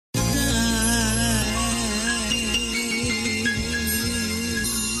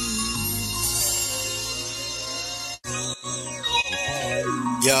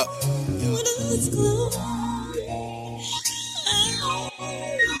Yup.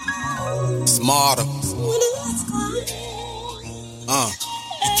 Smarter.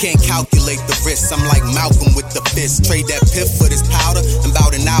 You can't calculate the risk. I'm like Malcolm with the fist. Trade that piff for this powder, and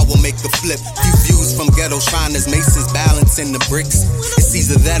about an hour make a flip. Few views from ghetto shiners, masons balancing the bricks. It's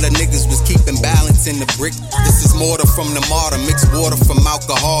either that or niggas was keeping balance in the brick. This is mortar from the martyr, mixed water from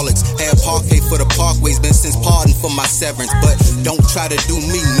alcoholics. Had parquet for the parkways, been since pardon for my severance. But don't try to do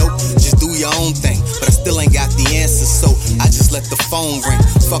me, nope, just do your own thing. But I still ain't got the answer, so I just let the phone ring.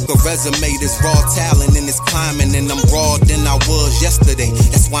 Fuck a resume, this raw talent and it's climbing. And I'm raw than I was yesterday,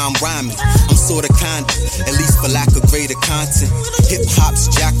 that's why I'm rhyming. I'm sorta kinda, at least for lack of greater content.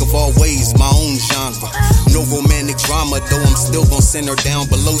 Hip-hop's jack of all ways, my own genre. No romantic drama, though I'm still gon' send her down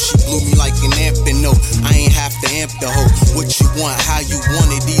below. She blew me like an amp, and no, I ain't have to amp the hoe. What you want, how you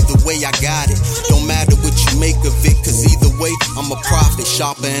want it, either way I got it. Don't matter what you make of it, cause either way, I'm a prophet.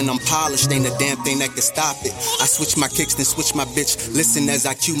 Sharper and I'm polished, ain't a damn thing that can stop it. I switch my kicks, then switch my bitch. Listen as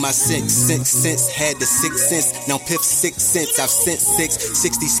I cue my 6 cents, had the 6 cents, now piff 6 cents. I've sent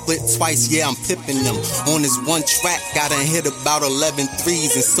 60 split twice, yeah, I'm pippin' them. On this one track, gotta hit about 11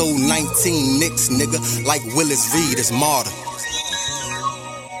 threes and sold 19 nicks, nigga, like Willis Reed, it's martyr.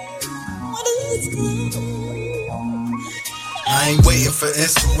 I ain't waiting for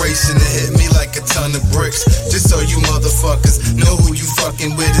inspiration to hit me like a ton of bricks. Just so you motherfuckers know who you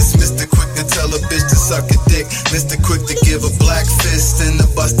fucking with. It's Mr. Quick to tell a bitch to suck a dick. Mr. Quick to give a black fist and a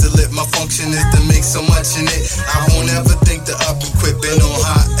busted lip. My function is to make so much in it. I won't ever think to up and quit, been on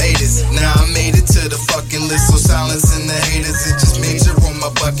hiatus. Now I made it to the fucking list, so silencing the haters. It just major on my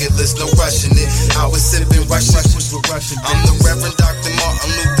bucket list, no rushing it. I was sipping Russian. I'm the Reverend Dr.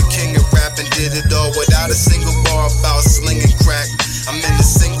 Martin Luther King of rap, and did it all without a single bar about slinging crack. I'm in a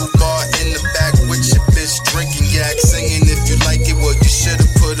single bar in the back with your bitch drinking yak, singing if you like it, well you should've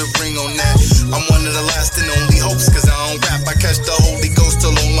put a ring on that. I'm one of the last and only